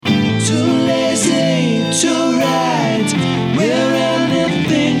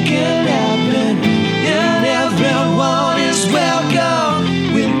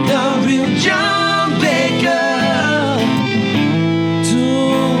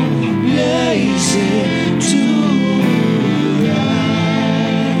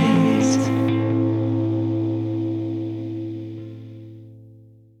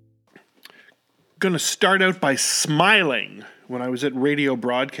going to start out by smiling. When I was at radio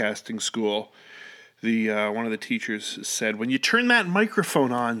broadcasting school, one of the teachers said, when you turn that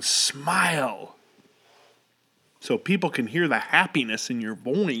microphone on, smile. So people can hear the happiness in your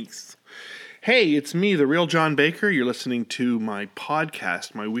voice. Hey, it's me, the real John Baker. You're listening to my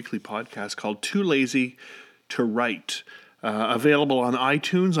podcast, my weekly podcast called Too Lazy to Write. Available on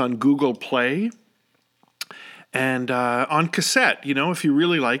iTunes, on Google Play, and on cassette. You know, if you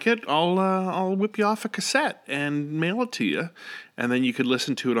really like it, I'll whip you off a cassette and mail it to you, and then you could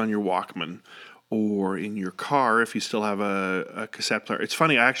listen to it on your Walkman or in your car if you still have a cassette player. It's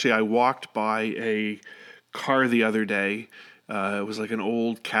funny, I walked by a car the other day. It was like an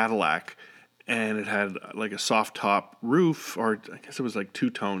old Cadillac, and it had like a soft top roof, or I guess it was like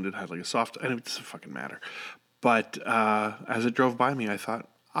two-toned. It had like a soft, and it doesn't fucking matter. But as it drove by me, I thought,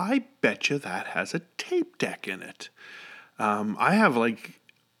 I bet you that has a tape deck in it. I have like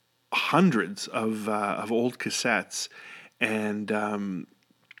hundreds of old cassettes, and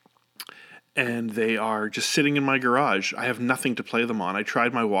they are just sitting in my garage. I have nothing to play them on. I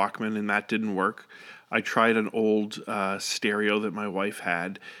tried my Walkman, and that didn't work. I tried an old stereo that my wife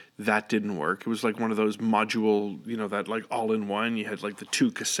had. That didn't work. It was like one of those module, you know, that like all-in-one. You had like the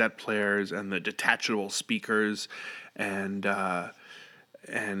two cassette players and the detachable speakers and the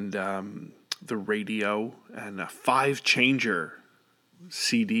radio and a 5-changer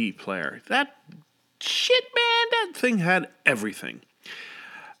CD player. That shit, man, that thing had everything.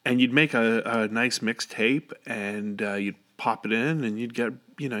 And you'd make a nice mixtape, and you'd pop it in, and you'd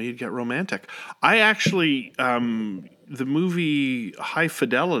get romantic. I actually, the movie High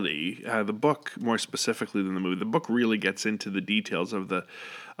Fidelity, the book more specifically than the movie, the book really gets into the details of the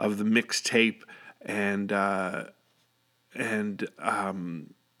mixtape and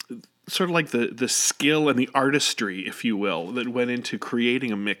sort of like the skill and the artistry, if you will, that went into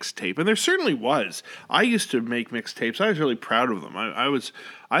creating a mixtape. And there certainly was. I used to make mixtapes. I was really proud of them.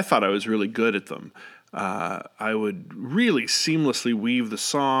 I thought I was really good at them. I would really seamlessly weave the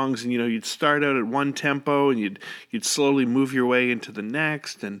songs, and you'd start out at one tempo, and you'd slowly move your way into the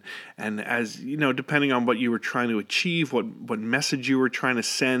next, and as depending on what you were trying to achieve, what message you were trying to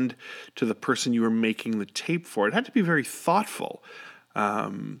send to the person you were making the tape for, it had to be very thoughtful.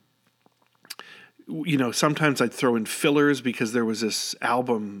 Sometimes I'd throw in fillers because there was this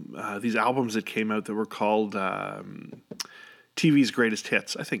album, these albums that came out that were called TV's Greatest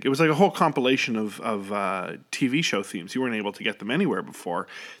Hits. I think it was like a whole compilation of TV show themes. You weren't able to get them anywhere before.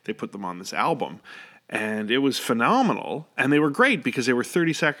 They put them on this album, and it was phenomenal. And they were great because they were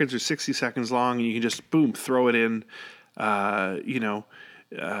 30 seconds or 60 seconds long, and you can just boom throw it in, to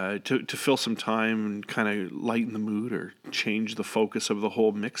fill some time and kind of lighten the mood or change the focus of the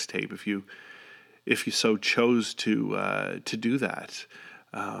whole mixtape if you so chose to do that.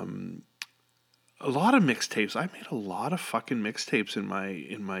 A lot of mixtapes. I made a lot of fucking mixtapes in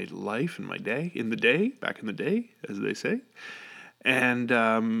my life, back in the day, as they say. And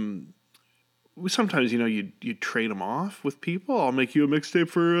sometimes, you trade them off with people. I'll make you a mixtape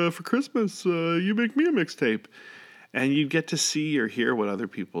for Christmas. You make me a mixtape. And you'd get to see or hear what other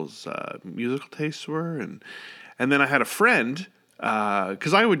people's musical tastes were. And then I had a friend,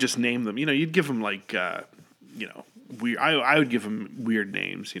 because I would just name them. You'd give them like, weird. I would give them weird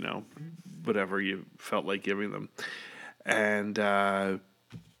names, whatever you felt like giving them. And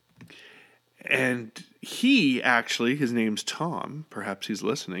he actually, his name's Tom, perhaps he's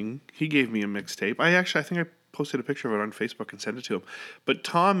listening, he gave me a mixtape. I think I posted a picture of it on Facebook and sent it to him. But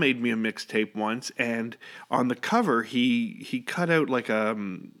Tom made me a mixtape once, and on the cover, he cut out like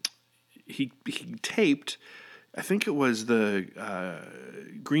he taped, I think it was the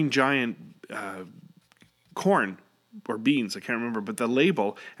Green Giant corn or beans, I can't remember, but the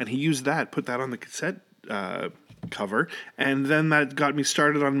label, and he used that, put that on the cassette cover, and then that got me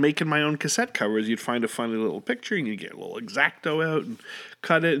started on making my own cassette covers. You'd find a funny little picture, and you'd get a little X-Acto out and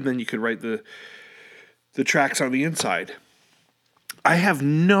cut it, and then you could write the tracks on the inside. I have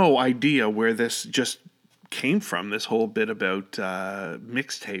no idea where this just came from, this whole bit about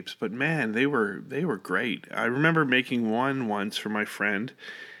mixtapes, but man, they were great. I remember making one once for my friend,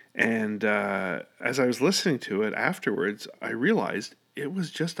 and as I was listening to it afterwards, I realized it was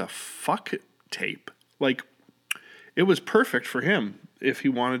just a fuck tape. Like, it was perfect for him if he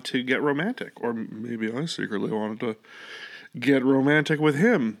wanted to get romantic, or maybe I secretly wanted to get romantic with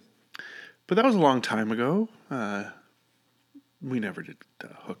him. But that was a long time ago. We never did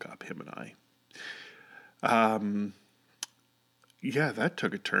hook up, him and I. Yeah, that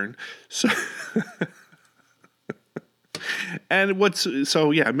took a turn. So, and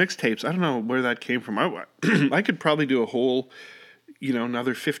mixtapes. I don't know where that came from. I could probably do a whole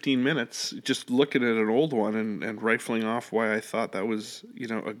another 15 minutes just looking at an old one and rifling off why I thought that was,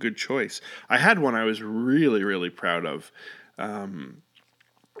 a good choice. I had one I was really, really proud of, and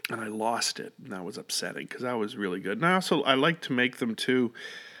I lost it, and that was upsetting because that was really good. And I like to make them too.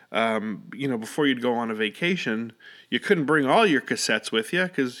 Before you'd go on a vacation, you couldn't bring all your cassettes with you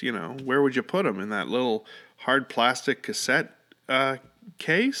because, where would you put them? In that little hard plastic cassette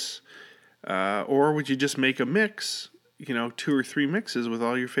case? Or would you just make a mix, 2 or 3 mixes with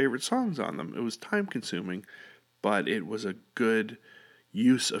all your favorite songs on them? It was time consuming, but it was a good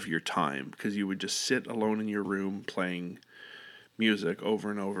use of your time because you would just sit alone in your room playing music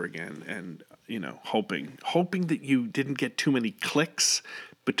over and over again and, hoping that you didn't get too many clicks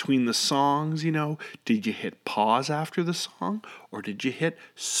between the songs. Did you hit pause after the song or did you hit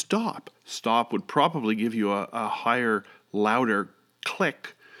stop? Stop would probably give you a higher, louder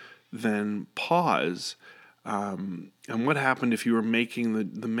click than pause. And what happened if you were making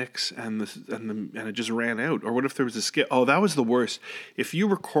the mix and it just ran out? Or what if there was a skip? Oh, that was the worst. If you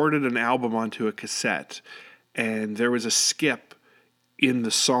recorded an album onto a cassette and there was a skip in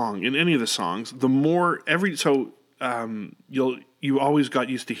the song, in any of the songs, you always got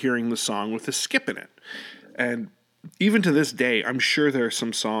used to hearing the song with a skip in it. And even to this day, I'm sure there are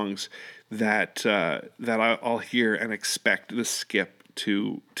some songs that I'll hear and expect the skip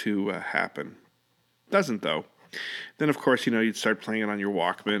to happen. Doesn't though. Then of course, you'd start playing it on your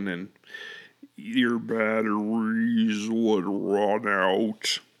Walkman and your batteries would run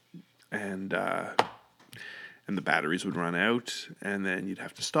out. And the batteries would run out, and then you'd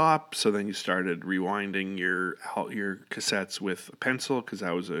have to stop. So then you started rewinding your cassettes with a pencil because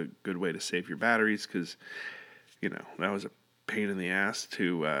that was a good way to save your batteries. Because that was a pain in the ass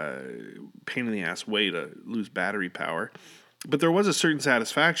way to lose battery power. But there was a certain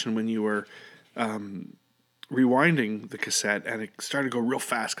satisfaction when you were rewinding the cassette and it started to go real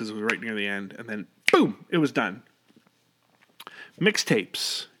fast because it was right near the end, and then boom, it was done.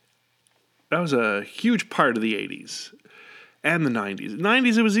 Mixtapes. That was a huge part of the 80s and the 90s.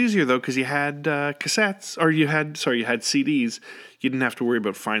 90s, it was easier, though, because you had cassettes, or you had CDs. You didn't have to worry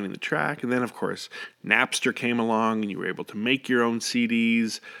about finding the track. And then, of course, Napster came along, and you were able to make your own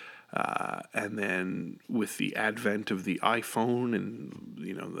CDs. And then with the advent of the iPhone and,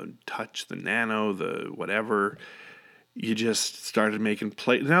 the Touch, the Nano, the whatever, you just started making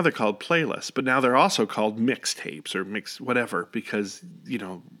now they're called playlists, but now they're also called mixtapes or whatever, because,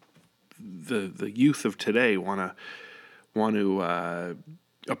 the youth of today want to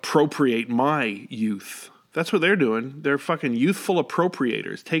appropriate my youth. That's what they're doing. They're fucking youthful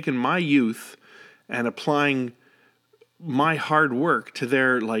appropriators, taking my youth and applying my hard work to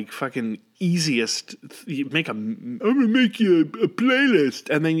their fucking easiest. I'm gonna make you a playlist,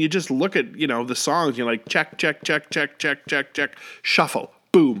 and then you just look at the songs. You're like check, shuffle,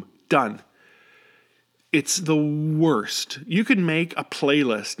 boom, done. It's the worst. You can make a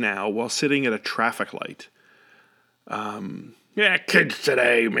playlist now while sitting at a traffic light. Kids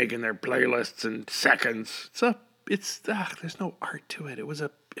today making their playlists in seconds. There's no art to it. It was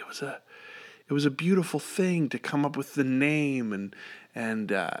a beautiful thing to come up with the name and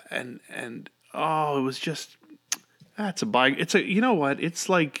it was just that's a bug. You know what? It's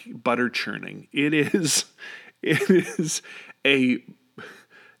like butter churning. It is a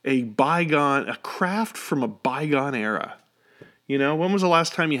craft from a bygone era. When was the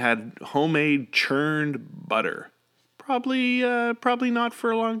last time you had homemade churned butter? Probably not for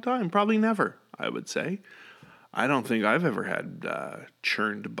a long time. Probably never, I would say. I don't think I've ever had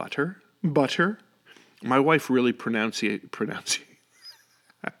churned butter. My wife really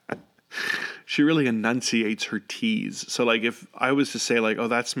she really enunciates her T's. So if I was to say oh,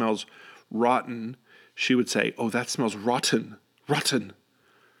 that smells rotten, she would say, oh, that smells rotten.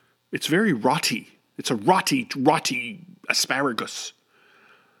 It's very rotty. It's a rotty asparagus.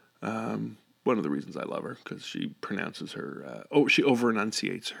 One of the reasons I love her, because she pronounces her, she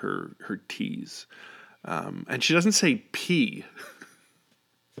over-enunciates her T's. And she doesn't say pee.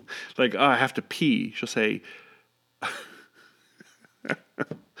 I have to pee. She'll say,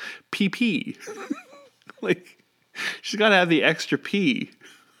 pee. She's got to have the extra pee.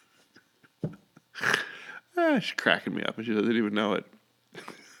 She's cracking me up, and she doesn't even know it.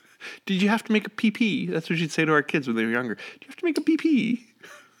 Did you have to make a pee? That's what she'd say to our kids when they were younger. Do you have to make a pee?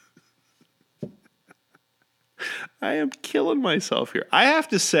 I am killing myself here. I have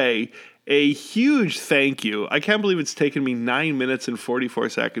to say a huge thank you. I can't believe it's taken me 9 minutes and 44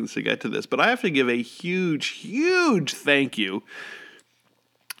 seconds to get to this, but I have to give a huge thank you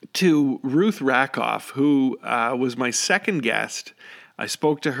to Ruth Rakoff, who was my second guest. I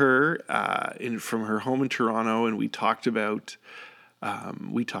spoke to her from her home in Toronto, and we talked about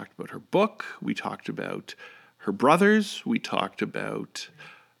We talked about her book. We talked about her brothers. We talked about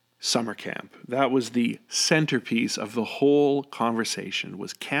summer camp. That was the centerpiece of the whole conversation,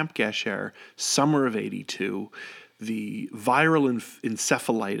 was Camp Gesher, summer of 82, the viral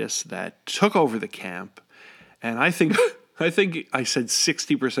encephalitis that took over the camp. And I think I said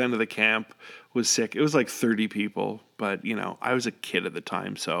 60% of the camp was sick. It was like 30 people, but I was a kid at the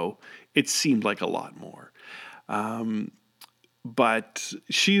time, so it seemed like a lot more. But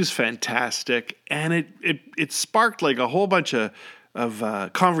she's fantastic, and it sparked like a whole bunch of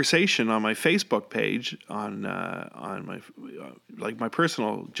conversation on my Facebook page, on my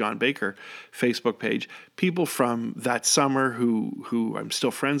personal John Baker Facebook page. People from that summer who I'm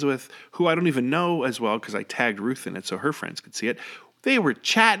still friends with, who I don't even know as well because I tagged Ruth in it so her friends could see it. They were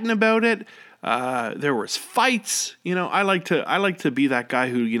chatting about it. There was fights. I like to be that guy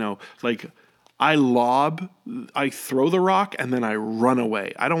who I throw the rock and then I run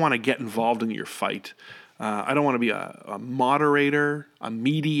away. I don't want to get involved in your fight. I don't want to be a moderator, a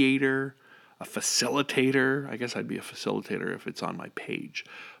mediator, a facilitator. I guess I'd be a facilitator if it's on my page.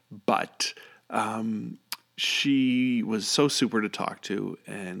 But she was so super to talk to,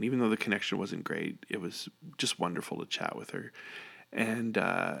 and even though the connection wasn't great, it was just wonderful to chat with her. And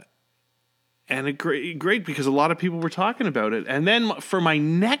great because a lot of people were talking about it. And then for my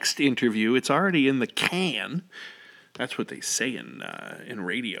next interview, it's already in the can. That's what they say in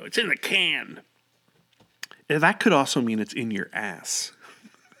radio. It's in the can. That could also mean it's in your ass.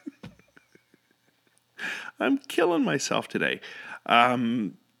 I'm killing myself today.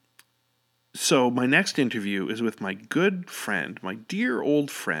 So my next interview is with my good friend, my dear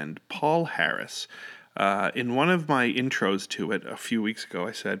old friend, Paul Harris. In one of my intros to it a few weeks ago,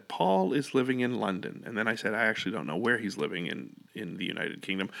 I said, Paul is living in London. And then I said, I actually don't know where he's living in the United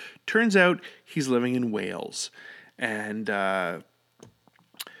Kingdom. Turns out he's living in Wales. And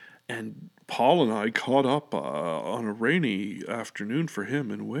Paul and I caught up on a rainy afternoon for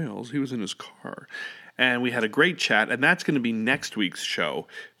him in Wales. He was in his car. And we had a great chat. And that's going to be next week's show.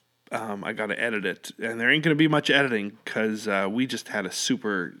 I got to edit it. And there ain't going to be much editing because we just had a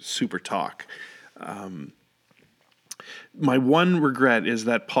super, super talk. My one regret is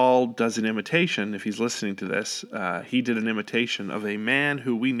that Paul does an imitation. If he's listening to this, he did an imitation of a man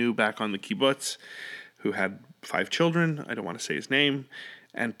who we knew back on the kibbutz who had 5 children. I don't want to say his name.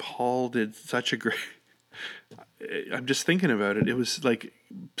 And Paul did such a great... I'm just thinking about it. It was like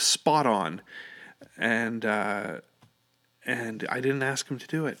spot on. And I didn't ask him to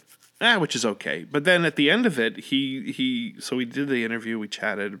do it. Which is okay. But then at the end of it, so we did the interview, we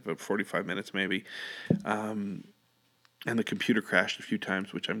chatted about 45 minutes maybe, and the computer crashed a few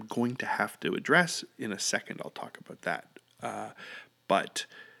times, which I'm going to have to address in a second. I'll talk about that. But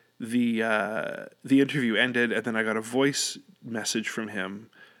the interview ended, and then I got a voice message from him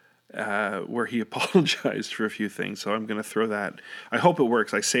where he apologized for a few things. So I'm going to throw that. I hope it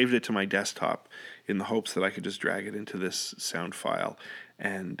works. I saved it to my desktop in the hopes that I could just drag it into this sound file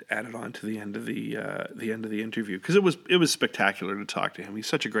and add it on to the end of the interview, because it was spectacular to talk to him. He's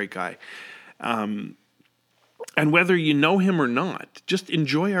such a great guy. And whether you know him or not, just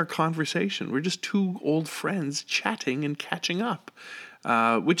enjoy our conversation. We're just two old friends chatting and catching up,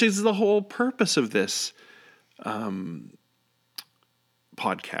 which is the whole purpose of this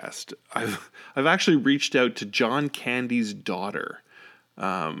podcast. I've actually reached out to John Candy's daughter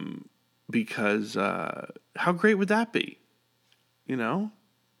because how great would that be?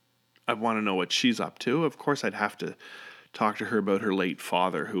 I want to know what she's up to. Of course, I'd have to talk to her about her late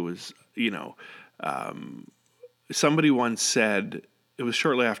father, who was, somebody once said, it was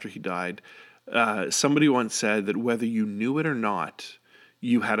shortly after he died, somebody once said that whether you knew it or not,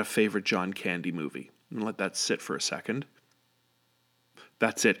 you had a favorite John Candy movie. And let that sit for a second.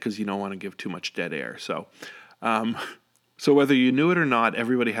 That's it, because you don't want to give too much dead air. So whether you knew it or not,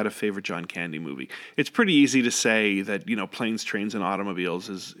 everybody had a favorite John Candy movie. It's pretty easy to say that, Planes, Trains, and Automobiles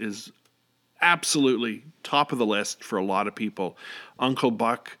is absolutely top of the list for a lot of people. Uncle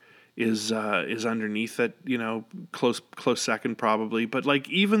Buck is underneath it, close second probably. But like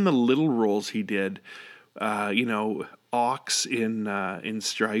even the little roles he did, Ox in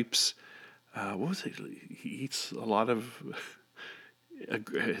Stripes. What was it? He eats a lot of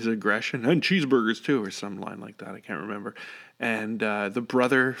his aggression, and cheeseburgers too, or some line like that. I can't remember. And the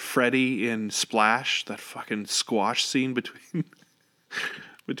brother Freddie in Splash, that fucking squash scene between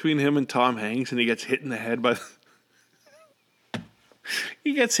him and Tom Hanks, and he gets hit in the head by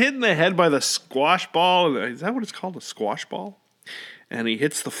the squash ball. Is that what it's called, a squash ball? And he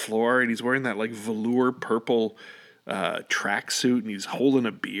hits the floor, and he's wearing that like velour purple tracksuit, and he's holding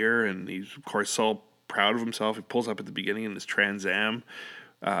a beer, and he's of course all proud of himself. He pulls up at the beginning in his Trans Am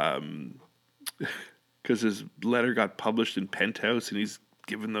because his letter got published in Penthouse, and he's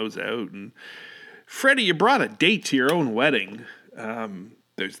giving those out. And Freddie, you brought a date to your own wedding.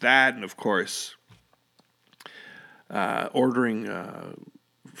 There's that, and of course, ordering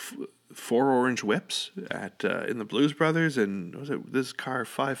 4 orange whips at in the Blues Brothers, and was it this car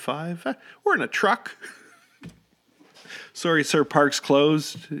 5.5? We're in a truck. Sorry, sir, park's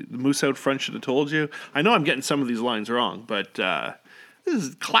closed. The moose out front should have told you. I know I'm getting some of these lines wrong, but this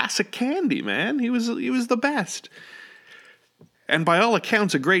is classic Candy, man. He was the best. And by all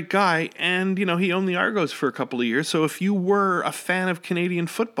accounts, a great guy. And, you know, he owned the Argos for a couple of years. So if you were a fan of Canadian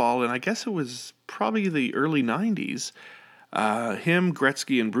football, and I guess it was probably the early 90s, him,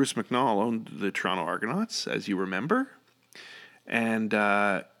 Gretzky, and Bruce McNall owned the Toronto Argonauts, as you remember. And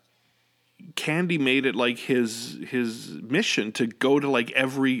Candy made it like his mission to go to like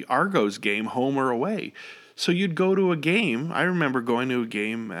every Argos game, home or away. So you'd go to a game. I remember going to a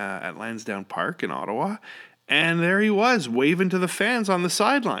game at Lansdowne Park in Ottawa, and there he was, waving to the fans on the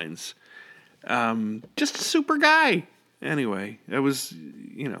sidelines. Just a super guy. Anyway, it was,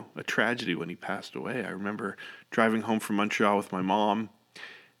 you know, a tragedy when he passed away. I remember driving home from Montreal with my mom,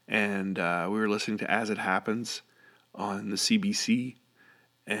 and we were listening to As It Happens on the CBC.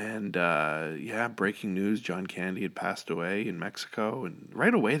 And, breaking news, John Candy had passed away in Mexico. And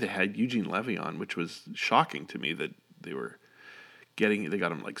right away they had Eugene Levy on, which was shocking to me that they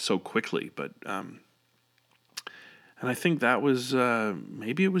got him like so quickly. But, and I think that was,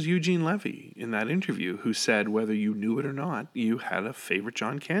 maybe it was Eugene Levy in that interview who said, whether you knew it or not, you had a favorite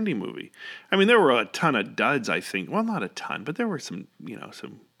John Candy movie. I mean, there were a ton of duds, I think. Well, not a ton, but there were some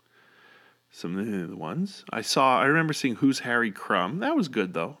ones. I remember seeing Who's Harry Crumb. That was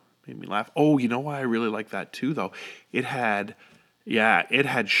good, though. Made me laugh. Oh, you know why I really like that, too, though? It had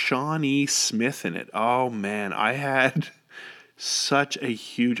Shawnee Smith in it. Oh, man. I had such a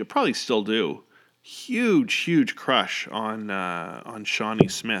huge, I probably still do, huge crush on Shawnee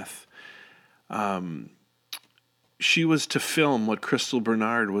Smith. She was to film what Crystal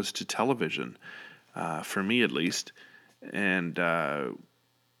Bernard was to television, for me at least. And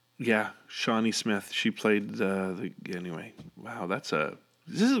Shawnee Smith. She played anyway. Wow,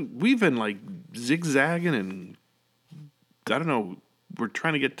 we've been like zigzagging, and I don't know. We're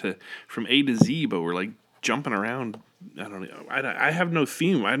trying to get from A to Z, but we're like jumping around. I don't know. I have no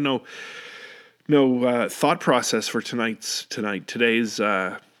theme. I have no thought process for today's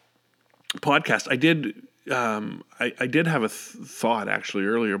podcast. I did have a thought actually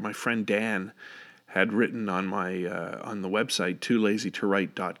earlier. My friend Dan had written on my on the website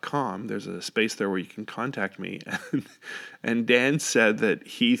toolazytowrite.com. There's a space there where you can contact me, and Dan said that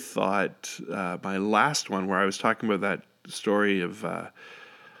he thought my last one, where I was talking about that story of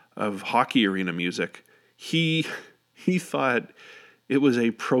hockey arena music, he thought it was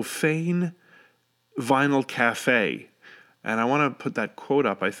a profane vinyl cafe, and I want to put that quote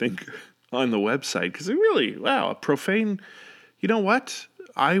up, I think, on the website, because it really, wow, a profane. You know what?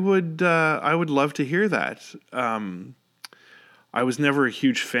 I would love to hear that. I was never a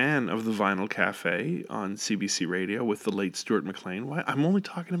huge fan of the Vinyl Cafe on CBC Radio with the late Stuart McLean. Why? I'm only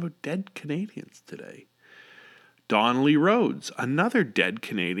talking about dead Canadians today. Donnelly Rhodes, another dead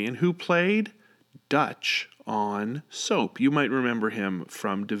Canadian who played Dutch on Soap. You might remember him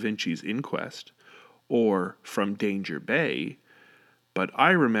from Da Vinci's Inquest or from Danger Bay, but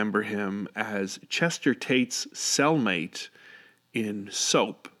I remember him as Chester Tate's cellmate in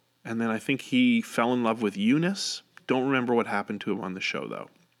Soap. And then I think he fell in love with Eunice. Don't remember what happened to him on the show, though.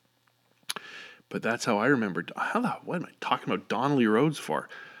 But that's how I remembered. What am I talking about Donnelly Rhodes for?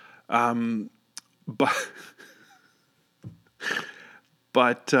 But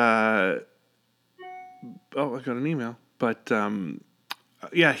I got an email. But when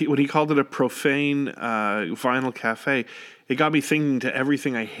he called it a profane vinyl cafe, it got me thinking to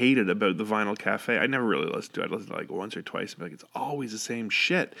everything I hated about the Vinyl Cafe. I never really listened to it. I listened to it like once or twice. But it's always the same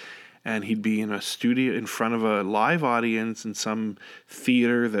shit. And he'd be in a studio in front of a live audience in some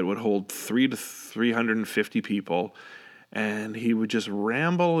theater that would hold 300 to 350 people. And he would just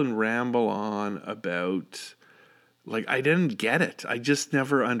ramble on about, like, I didn't get it. I just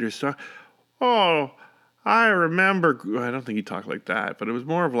never understood. Oh, I remember, I don't think he talked like that, but it was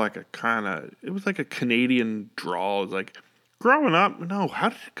more of like it was like a Canadian drawl. It was like, growing up, no, how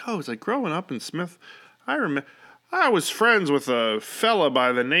did it go? It's like growing up in Smith, I remember, I was friends with a fella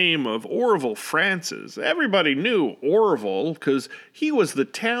by the name of Orville Francis. Everybody knew Orville because he was the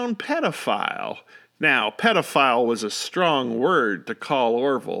town pedophile. Now, pedophile was a strong word to call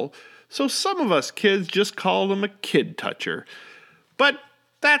Orville, so some of us kids just called him a kid toucher. But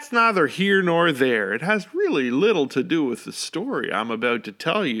that's neither here nor there. It has really little to do with the story I'm about to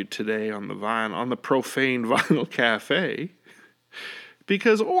tell you today on the Profane Vinyl Cafe.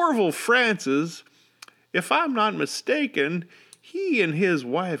 Because Orville Francis, if I'm not mistaken, he and his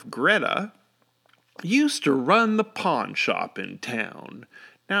wife Greta used to run the pawn shop in town.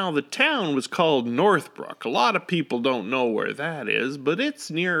 Now, the town was called Northbrook. A lot of people don't know where that is, but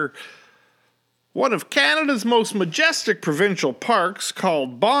it's near one of Canada's most majestic provincial parks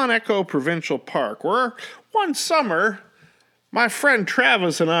called Bon Echo Provincial Park, where one summer my friend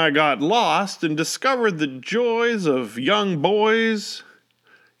Travis and I got lost and discovered the joys of young boys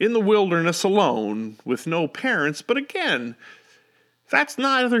in the wilderness alone with no parents. But again, that's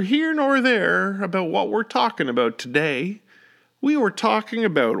neither here nor there about what we're talking about today. We were talking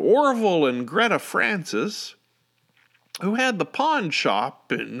about Orville and Greta Francis, who had the pawn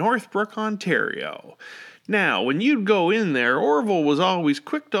shop in Northbrook, Ontario. Now, when you'd go in there, Orville was always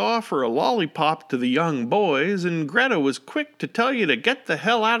quick to offer a lollipop to the young boys, and Greta was quick to tell you to get the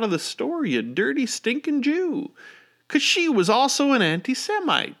hell out of the store, you dirty, stinking Jew. 'Cause she was also an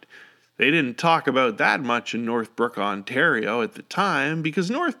anti-Semite. They didn't talk about that much in Northbrook, Ontario at the time,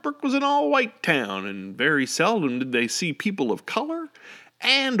 because Northbrook was an all-white town, and very seldom did they see people of color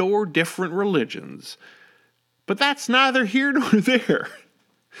and or different religions. But that's neither here nor there.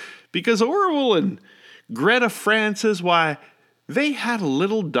 Because Orville and Greta Francis, why, they had a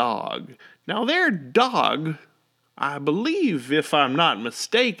little dog. Now, their dog, I believe, if I'm not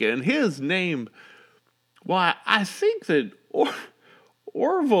mistaken, his name, why, I think that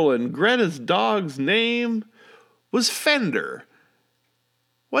Orville and Greta's dog's name was Fender.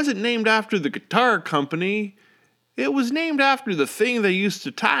 Wasn't named after the guitar company. It was named after the thing they used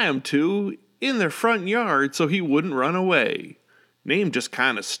to tie him to in their front yard so he wouldn't run away. Name just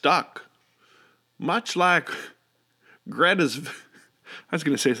kind of stuck. Much like Greta's, I was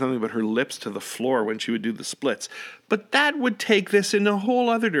going to say something about her lips to the floor when she would do the splits, but that would take this in a whole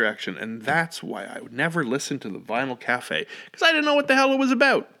other direction, and that's why I would never listen to the Vinyl Cafe, because I didn't know what the hell it was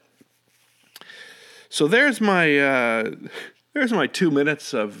about. So there's my 2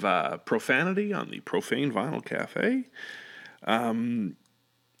 minutes of profanity on the Profane Vinyl Cafe.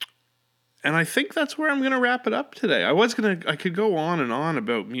 And I think that's where I'm going to wrap it up today. I could go on and on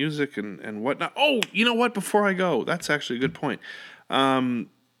about music and whatnot. Oh, you know what? Before I go, that's actually a good point.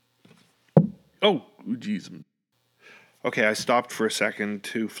 Okay, I stopped for a second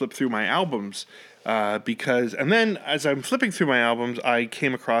to flip through my albums and then as I'm flipping through my albums, I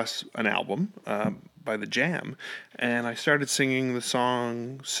came across an album by The Jam, and I started singing the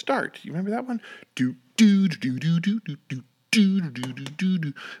song Start. You remember that one? Do do do do do do do. You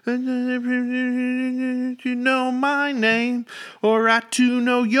know my name, or I to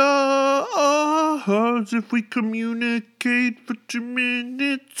know yours. If we communicate for 2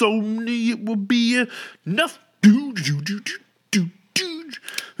 minutes only, it will be enough. And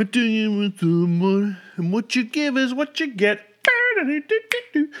what you give is what you get.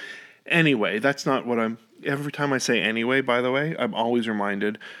 Anyway, that's not what I'm. Every time I say anyway, by the way, I'm always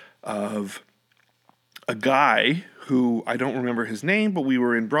reminded of a guy who, I don't remember his name, but we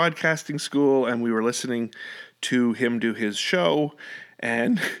were in broadcasting school and we were listening to him do his show,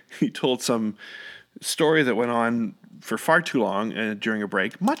 and he told some story that went on for far too long during a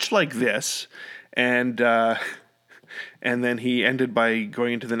break, much like this, and then he ended by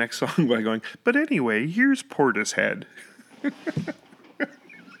going into the next song by going, but anyway, here's Portishead.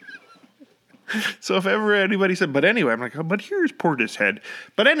 So if ever anybody said, but anyway, I'm like, oh, but here's Portishead.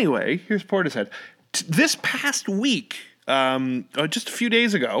 But anyway, here's Portishead. This past week, just a few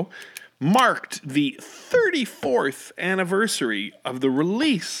days ago, marked the 34th anniversary of the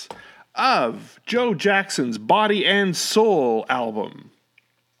release of Joe Jackson's Body and Soul album.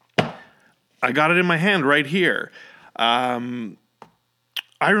 I got it in my hand right here.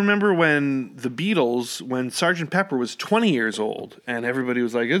 I remember when the Beatles, when Sgt. Pepper was 20 years old, and everybody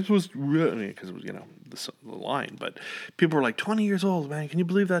was like, it was, because it was, the line, but people were like, 20 years old, man, can you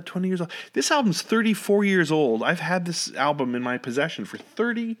believe that, 20 years old? This album's 34 years old. I've had this album in my possession for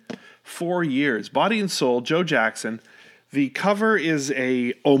 34 years. Body and Soul, Joe Jackson. The cover is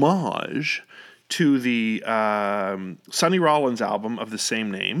a homage to the Sonny Rollins album of the same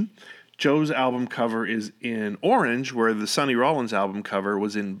name. Joe's album cover is in orange, where the Sonny Rollins album cover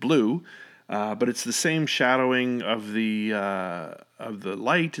was in blue, but it's the same shadowing of the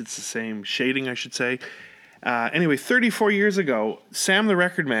light. It's the same shading, I should say. Anyway, 34 years ago, Sam the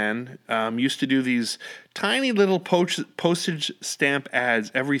Record Man used to do these tiny little postage stamp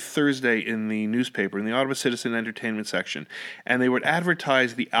ads every Thursday in the newspaper, in the Ottawa Citizen Entertainment section. And they would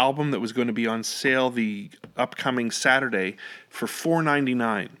advertise the album that was going to be on sale the upcoming Saturday for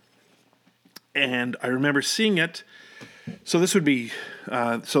 $4.99. And I remember seeing it. So this would be,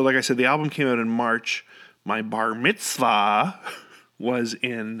 so like I said, the album came out in March. My bar mitzvah was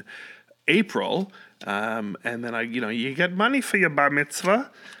in April. And then you get money for your bar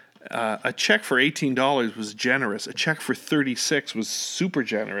mitzvah. A check for $18 was generous. A check for $36 was super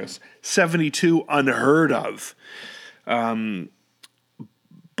generous. $72 unheard of. But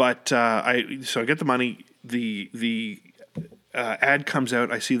I get the money. The ad comes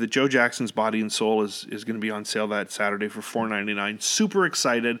out. I see that Joe Jackson's Body and Soul is going to be on sale that Saturday for $4.99. Super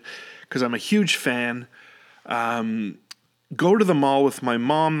excited because I'm a huge fan. Go to the mall with my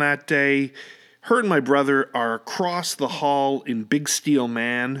mom that day. Her and my brother are across the hall in Big Steel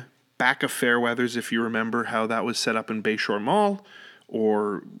Man, back of Fairweathers, if you remember how that was set up in Bayshore Mall.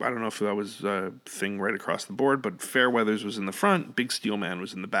 Or I don't know if that was a thing right across the board, but Fairweathers was in the front, Big Steel Man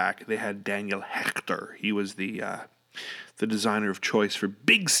was in the back. They had Daniel Hector. He was the designer of choice for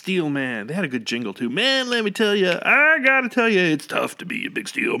Big Steel Man. They had a good jingle too. Man, let me tell you, I gotta tell you, it's tough to be a Big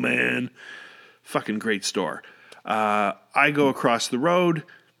Steel Man. Fucking great store. I go across the road,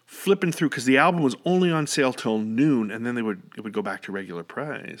 flipping through, because the album was only on sale till noon, and then it would go back to regular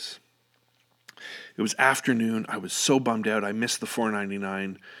price. It was afternoon. I was so bummed out. I missed the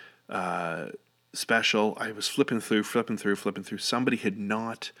 $4.99 special. I was flipping through. Somebody had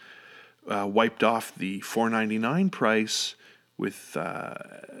not wiped off the $4.99 price with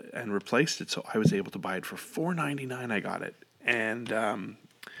and replaced it, so I was able to buy it for $4.99. I got it, and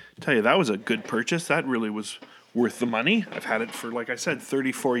tell you, that was a good purchase. That really was worth the money. I've had it for, like I said,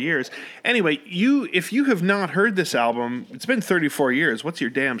 34 years. Anyway, if you have not heard this album, it's been 34 years. What's your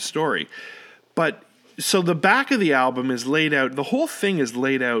damn story? But so the back of the album is laid out. The whole thing is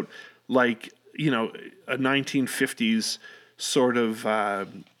laid out like, a 1950s sort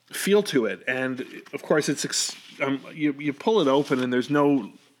of feel to it. And of course, it's you pull it open and there's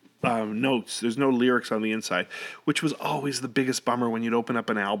no notes. There's no lyrics on the inside, which was always the biggest bummer when you'd open up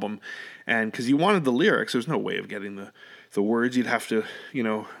an album. And because you wanted the lyrics, there's no way of getting the words. You'd have to,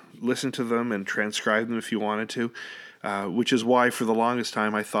 listen to them and transcribe them if you wanted to, which is why for the longest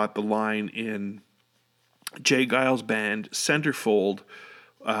time I thought the line in Jay Giles' band, Centerfold,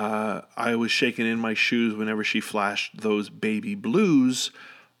 I was shaking in my shoes whenever she flashed those baby blues.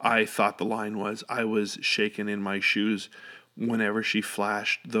 I thought the line was, I was shaking in my shoes whenever she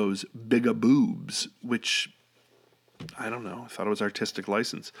flashed those bigger boobs, which, I don't know, I thought it was artistic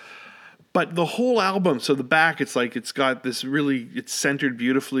license. But the whole album, so the back, it's got this really, it's centered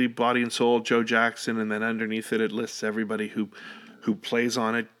beautifully, Body and Soul, Joe Jackson, and then underneath it lists everybody who plays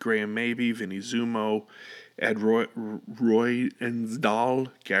on it: Graham Mabey, Vinnie Zumo, Ed Roy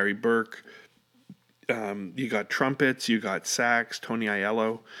Ensdahl, Gary Burke. You got trumpets, you got sax, Tony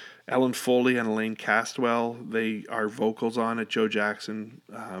Aiello, Ellen Foley and Elaine Castwell. They are vocals on it. Joe Jackson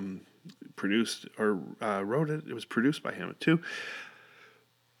produced or wrote it. It was produced by him too.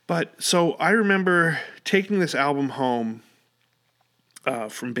 But so I remember taking this album home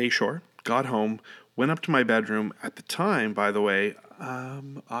from Bayshore, got home, went up to my bedroom. At the time, by the way,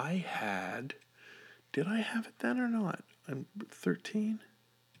 did I have it then or not? I'm 13.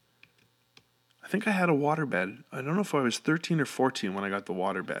 I think I had a waterbed. I don't know if I was 13 or 14 when I got the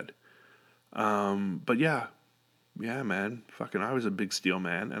waterbed. But yeah, man, I was a Big Steel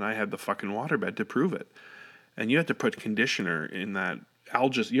Man, and I had the fucking waterbed to prove it. And you had to put conditioner in that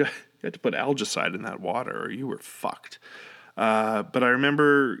you had to put algicide in that water, or you were fucked. But I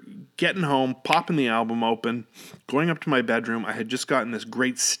remember getting home, popping the album open, going up to my bedroom. I had just gotten this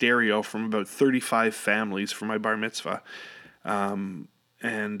great stereo from about 35 families for my bar mitzvah.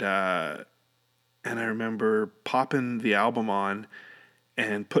 And I remember popping the album on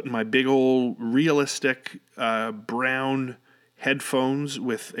and putting my big old realistic brown headphones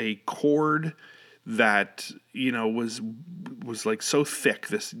with a cord that, was like so thick,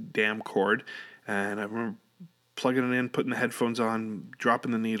 this damn cord. And I remember plugging it in, putting the headphones on,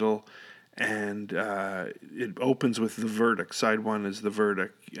 dropping the needle, and it opens with The Verdict. Side one is The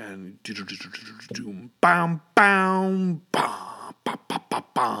Verdict, and bam, bam, bam, bam, bam, bam,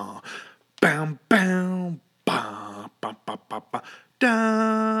 bam, bam, bam, bam, bam, bam,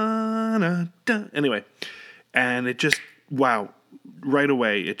 da, da. Anyway, and it just, wow, right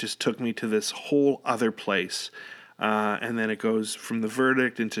away, it just took me to this whole other place. And then it goes from The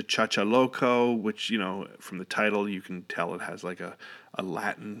Verdict into Cha-Cha Loco, which, you know, from the title you can tell it has like a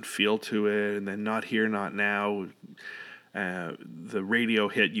Latin feel to it. And then Not Here, Not Now, the radio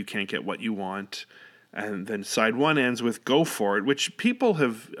hit You Can't Get What You Want. And then side one ends with Go For It, which people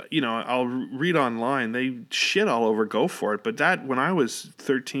have, you know, I'll read online, they shit all over Go For It. But that, when I was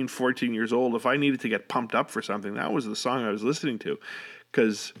 13, 14 years old, if I needed to get pumped up for something, that was the song I was listening to.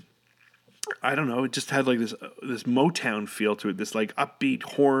 Because, I don't know, it just had like this Motown feel to it, this like upbeat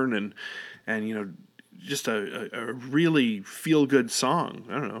horn and you know, just a really feel-good song.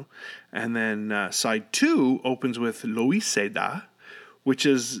 I don't know. And then side two opens with Loíseda, which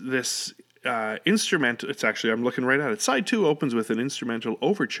is this instrumental. It's actually, I'm looking right at it. Side two opens with an instrumental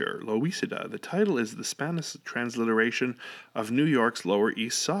overture, Loíseda. The title is the Spanish transliteration of New York's Lower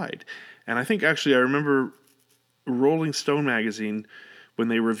East Side. And I think actually I remember Rolling Stone magazine, when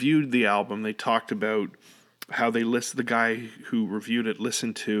they reviewed the album, they talked about how the guy who reviewed it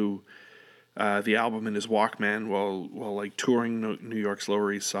listened to the album in his Walkman while like touring New York's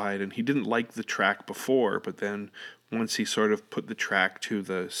Lower East Side, and he didn't like the track before, but then once he sort of put the track to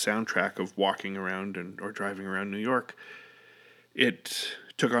the soundtrack of walking around or driving around New York, it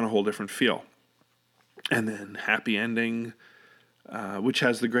took on a whole different feel. And then Happy Ending, which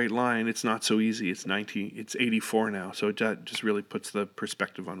has the great line, "It's not so easy. It's 84 now." So it just really puts the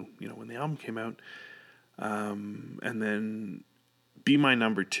perspective on, you know, when the album came out. And then Be My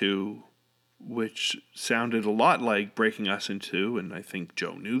Number 2, which sounded a lot like Breaking Us in Two, and I think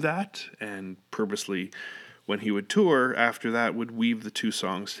Joe knew that, and purposely, when he would tour after that, would weave the two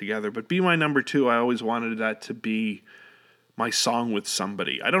songs together. But Be My Number 2, I always wanted that to be my song with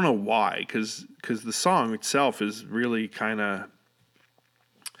somebody. I don't know why, because the song itself is really kind of,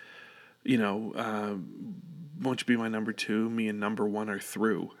 you know, won't you be my number two? Me and number one are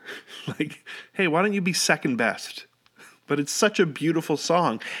through. Like, hey, why don't you be second best? But it's such a beautiful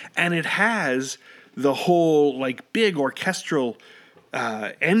song. And it has the whole, like, big orchestral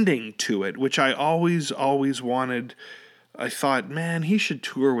ending to it, which I always wanted. I thought, man, he should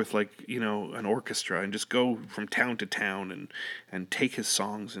tour with, like, you know, an orchestra and just go from town to town and take his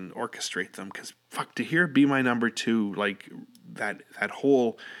songs and orchestrate them. Because, fuck, to hear Be My Number 2, like, that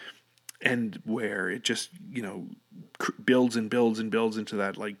whole end where it just, you know, builds and builds and builds into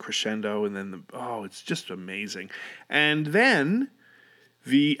that, like, crescendo, and then it's just amazing. And then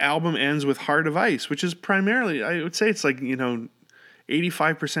the album ends with Heart of Ice, which is primarily, I would say it's like, you know,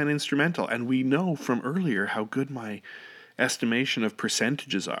 85% instrumental. And we know from earlier how good my estimation of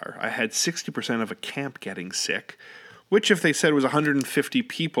percentages are. I had 60% of a camp getting sick, which if they said was 150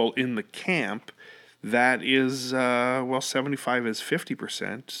 people in the camp, that is, 75 is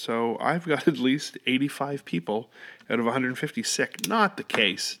 50%. So I've got at least 85 people out of 150 sick. Not the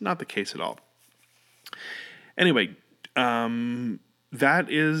case at all. Anyway, that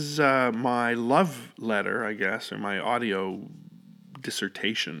is my love letter, I guess, or my audio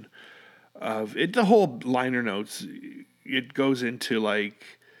dissertation of it. The whole liner notes, it goes into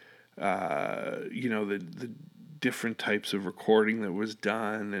like, you know, the different types of recording that was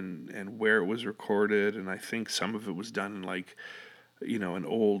done and where it was recorded. And I think some of it was done in, like, you know, an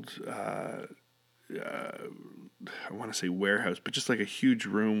old, I want to say warehouse, but just like a huge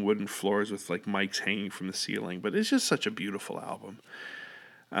room, wooden floors with like mics hanging from the ceiling. But it's just such a beautiful album.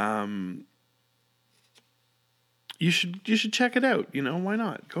 You should check it out. You know, why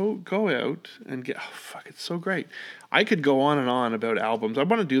not? Go out and get. Oh, fuck, it's so great. I could go on and on about albums. I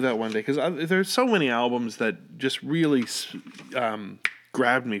want to do that one day because there's so many albums that just really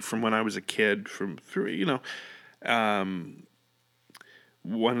grabbed me from when I was a kid. One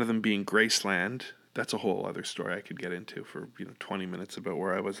of them being Graceland. That's a whole other story I could get into for 20 minutes about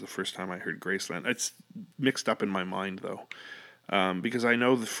where I was the first time I heard Graceland. It's mixed up in my mind though. Because I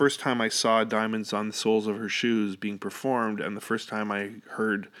know the first time I saw Diamonds on the Soles of Her Shoes being performed, and the first time I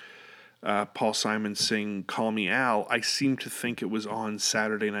heard Paul Simon sing Call Me Al, I seem to think it was on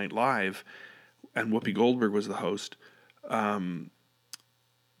Saturday Night Live, and Whoopi Goldberg was the host. But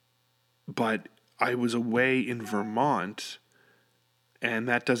I was away in Vermont, and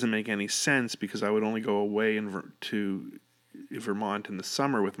that doesn't make any sense because I would only go away to Vermont in the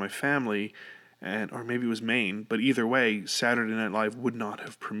summer with my family, or maybe it was Maine, but either way, Saturday Night Live would not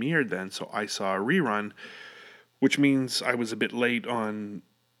have premiered then, so I saw a rerun, which means I was a bit late on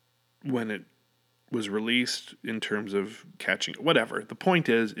when it was released in terms of catching it. Whatever. The point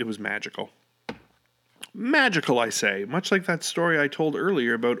is, it was magical. Magical, I say. Much like that story I told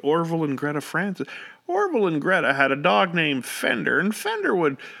earlier about Orville and Greta Francis. Orville and Greta had a dog named Fender, and Fender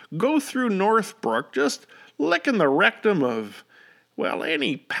would go through Northbrook just licking the rectum of Well,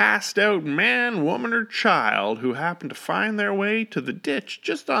 any passed out man, woman, or child who happened to find their way to the ditch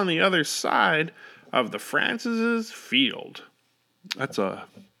just on the other side of the Francis's field. That's a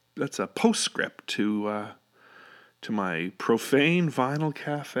postscript to my profane vinyl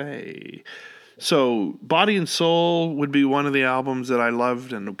cafe. So, Body and Soul would be one of the albums that I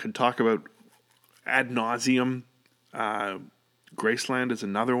loved and could talk about ad nauseum. Graceland is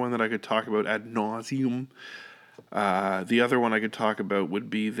another one that I could talk about ad nauseum. The other one I could talk about would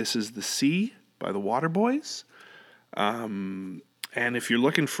be This Is the Sea by the Waterboys. And if you're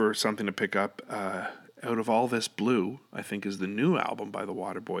looking for something to pick up, Out of All This Blue, I think, is the new album by the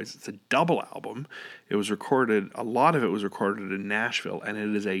Waterboys. It's a double album. A lot of it was recorded in Nashville, and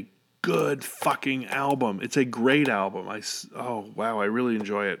it is a good fucking album. It's a great album. I really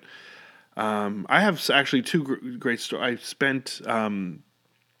enjoy it. I have actually two great stories. I spent,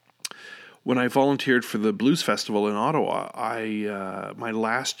 when I volunteered for the Blues Festival in Ottawa, my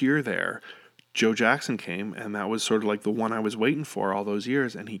last year there, Joe Jackson came, and that was sort of like the one I was waiting for all those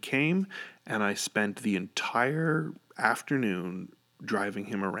years. And he came, and I spent the entire afternoon driving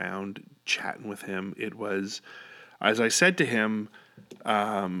him around, chatting with him. It was, as I said to him,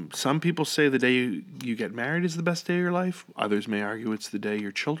 some people say the day you get married is the best day of your life. Others may argue it's the day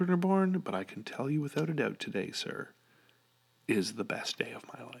your children are born. But I can tell you without a doubt today, sir, is the best day of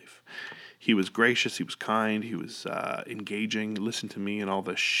my life. He was gracious, he was kind, he was engaging, listened to me and all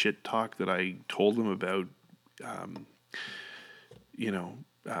the shit talk that I told him about,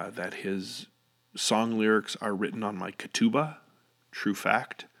 that his song lyrics are written on my ketubah, true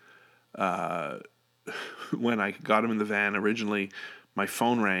fact. When I got him in the van originally, my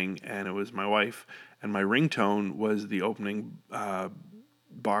phone rang and it was my wife, and my ringtone was the opening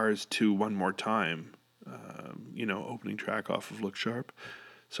bars to One More Time, opening track off of Look Sharp.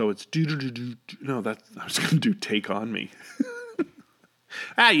 So it's do. No, I was going to do Take On Me.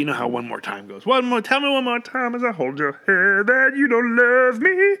 You know how One More Time goes. Tell me one more time as I hold your hand that you don't love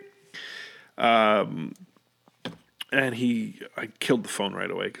me. And I killed the phone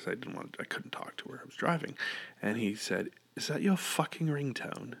right away because I couldn't talk to her. I was driving. And he said, "Is that your fucking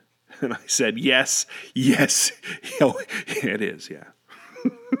ringtone?" And I said, yes, it is, yeah.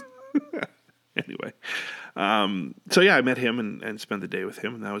 Anyway. I met him and spent the day with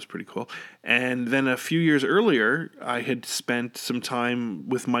him, and that was pretty cool. And then a few years earlier, I had spent some time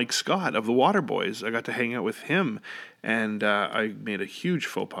with Mike Scott of the Waterboys. I got to hang out with him, and I made a huge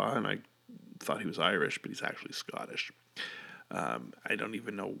faux pas, and I thought he was Irish, but he's actually Scottish. I don't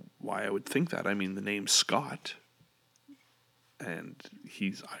even know why I would think that. I mean, the name's Scott, and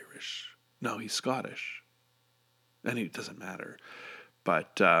he's Irish. No, he's Scottish. And it doesn't matter.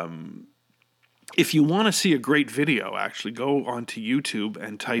 But if you want to see a great video, actually go onto YouTube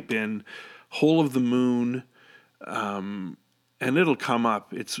and type in "Hole of the Moon," and it'll come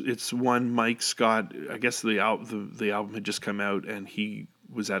up. It's one Mike Scott. I guess the album had just come out, and he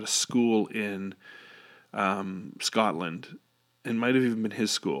was at a school in Scotland. It might have even been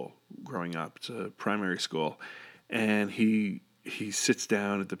his school growing up. It's a primary school, and he sits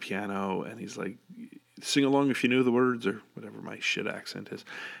down at the piano and he's like, "Sing along if you knew the words," or whatever my shit accent is.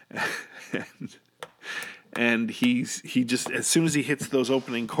 And he just, as soon as he hits those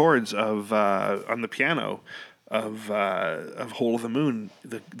opening chords of on the piano of "Hole of the Moon,"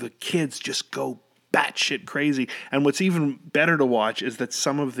 the kids just go batshit crazy. And what's even better to watch is that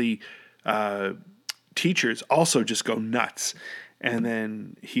some of the teachers also just go nuts. And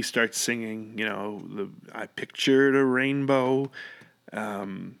then he starts singing, "I pictured a rainbow."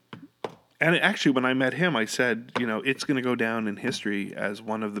 And actually, when I met him, I said, it's going to go down in history as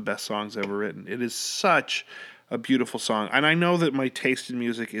one of the best songs ever written. It is such a beautiful song. And I know that my taste in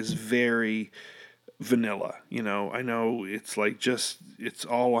music is very vanilla. I know it's like it's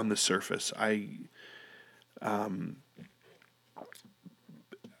all on the surface. I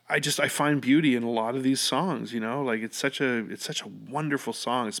find beauty in a lot of these songs, like it's such a wonderful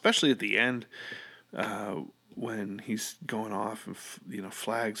song, especially at the end, when he's going off of,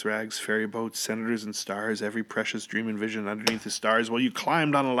 flags, rags, ferry boats, senators and stars, every precious dream and vision underneath the stars. Well, you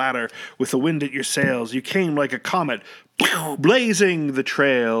climbed on a ladder with the wind at your sails. You came like a comet, blazing the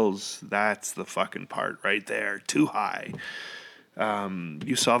trails. That's the fucking part right there. Too high.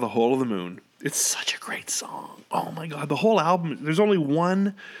 You saw the Hole of the Moon. It's such a great song. Oh my God. The whole album, there's only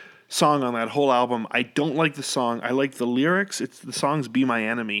one song on that whole album. I don't like the song. I like the lyrics. The song's Be My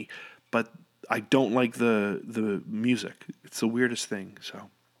Enemy, but I don't like the music. It's the weirdest thing. So,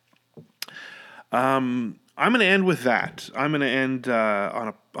 I'm going to end with that. I'm going to end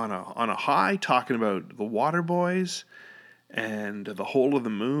on a high, talking about the Waterboys and the Hole of the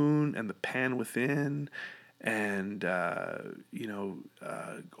Moon and the Pan Within And,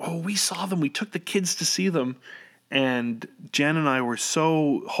 we saw them. We took the kids to see them. And Jen and I were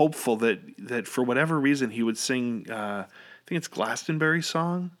so hopeful that for whatever reason he would sing, I think it's Glastonbury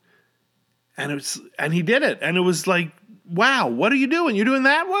song. And he did it. And it was like, wow, what are you doing? You're doing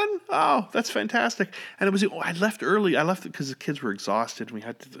that one? Oh, that's fantastic. And I left early. I left because the kids were exhausted. And we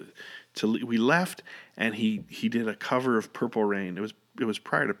had we left, and he did a cover of Purple Rain. It was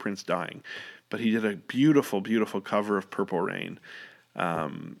prior to Prince dying, but he did a beautiful, beautiful cover of Purple Rain.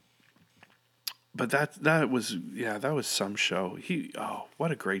 But that was some show.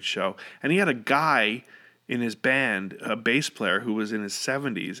 What a great show. And he had a guy in his band, a bass player who was in his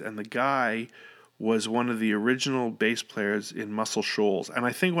 70s, and the guy was one of the original bass players in Muscle Shoals. And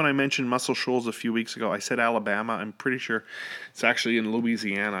I think when I mentioned Muscle Shoals a few weeks ago, I said Alabama. I'm pretty sure it's actually in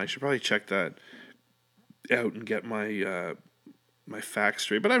Louisiana. I should probably check that out and get my facts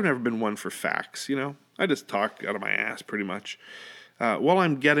straight. But I've never been one for facts, I just talk out of my ass pretty much. While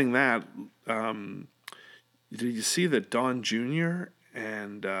I'm getting that, did you see that Don Jr.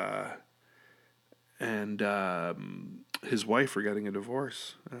 and his wife are getting a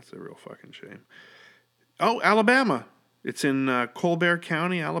divorce? That's a real fucking shame. Oh, Alabama. It's in Colbert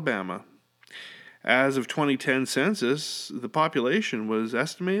County, Alabama. As of 2010 census, the population was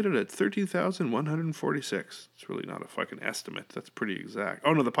estimated at 13,146. It's really not a fucking estimate. That's pretty exact.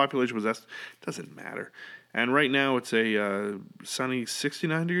 Oh, no, the population was doesn't matter. And right now it's a sunny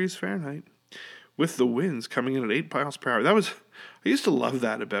 69 degrees Fahrenheit with the winds coming in at 8 miles per hour. I used to love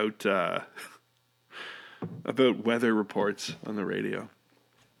that about weather reports on the radio.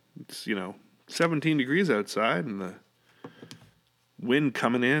 It's, 17 degrees outside and the wind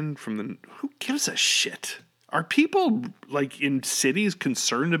coming in from who gives a shit? Are people like in cities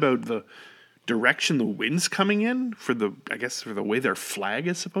concerned about the direction the wind's coming in for the way their flag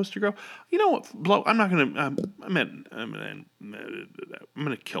is supposed to go? You know what? I'm not going to, I'm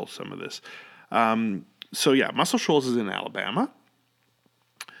going to kill some of this. So yeah, Muscle Shoals is in Alabama.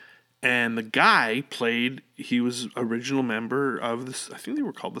 And the guy he was original member of this, I think they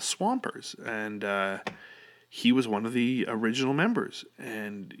were called the Swampers. And he was one of the original members.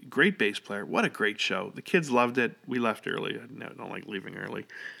 And great bass player. What a great show. The kids loved it. We left early. I don't like leaving early.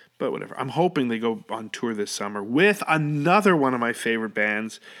 But whatever. I'm hoping they go on tour this summer with another one of my favorite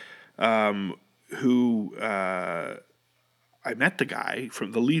bands who I met the guy,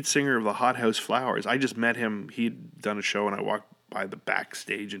 from the lead singer of the Hothouse Flowers. I just met him. He'd done a show and I walked by the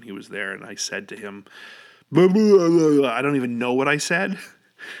backstage and he was there and I said to him, blah, blah, blah. I don't even know what I said.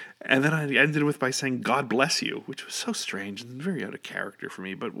 And then I ended with by saying, God bless you, which was so strange and very out of character for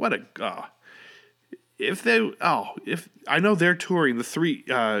me. But what if I know they're touring, the three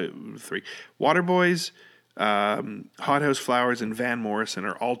Waterboys, Hothouse Flowers, and Van Morrison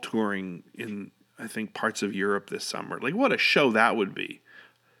are all touring in, I think, parts of Europe this summer. Like, what a show that would be.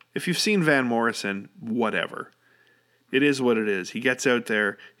 If you've seen Van Morrison, whatever. It is what it is. He gets out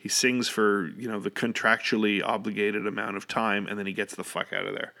there, he sings for, the contractually obligated amount of time, and then he gets the fuck out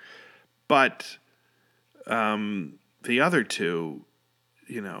of there. But the other two,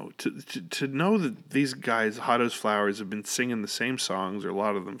 to know that these guys, Hothouse Flowers, have been singing the same songs, or a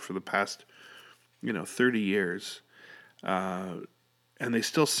lot of them, for the past, 30 years, and they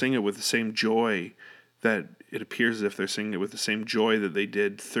still sing it with the same joy that it appears as if they're singing it with the same joy that they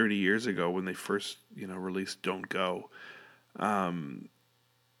did 30 years ago when they first, released Don't Go.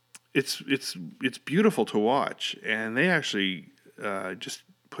 It's beautiful to watch, and they actually just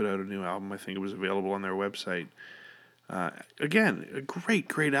put out a new album. I think it was available on their website. Again, a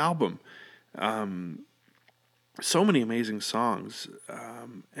great album. So many amazing songs.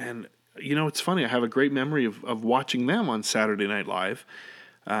 And, it's funny. I have a great memory of watching them on Saturday Night Live.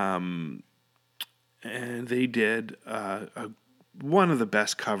 And they did one of the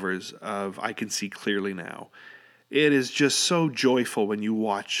best covers of I Can See Clearly Now. It is just so joyful when you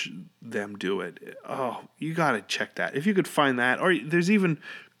watch them do it. Oh, you got to check that. If you could find that, or there's even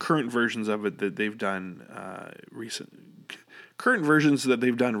current versions of it that they've done recently,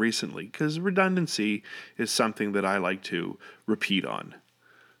 because redundancy is something that I like to repeat on.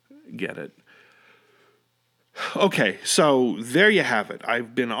 Get it? Okay, so there you have it.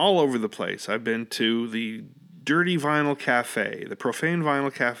 I've been all over the place. I've been to the Dirty Vinyl Cafe, the Profane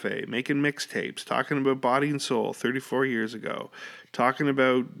Vinyl Cafe, making mixtapes, talking about Body and Soul 34 years ago, talking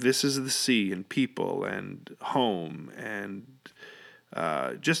about This Is the Sea and People and Home and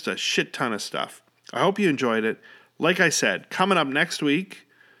just a shit ton of stuff. I hope you enjoyed it. Like I said, coming up next week,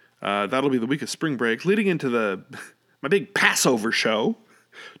 that'll be the week of spring break, leading into my big Passover show.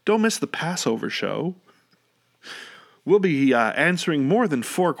 Don't miss the Passover show. We'll be answering more than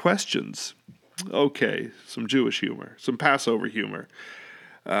 4 questions. Okay, some Jewish humor, some Passover humor.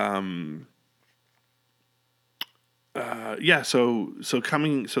 So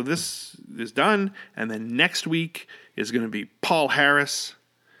this is done, and then next week is going to be Paul Harris,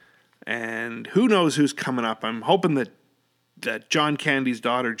 and who knows who's coming up. I'm hoping that John Candy's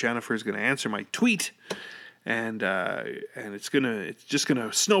daughter Jennifer is going to answer my tweet, and it's just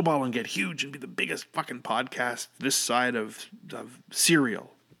gonna snowball and get huge and be the biggest fucking podcast this side of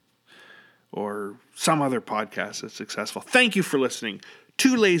Serial or some other podcast that's successful. Thank you for listening.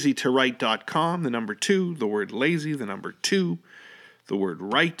 TooLazyToWrite.com, the number 2, the word lazy, the number 2, the word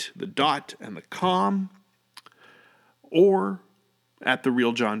write, the dot, and the com, or at The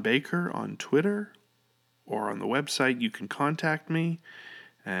Real John Baker on Twitter, or on the website. You can contact me,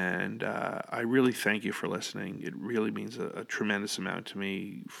 and I really thank you for listening. It really means a tremendous amount to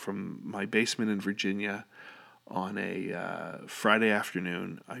me from my basement in Virginia on a Friday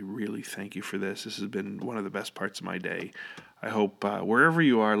afternoon. I really thank you for this. This has been one of the best parts of my day. I hope wherever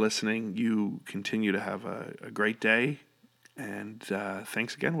you are listening, you continue to have a great day. And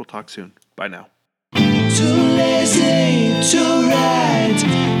thanks again. We'll talk soon. Bye now. Too lazy to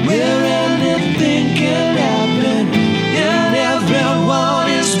write.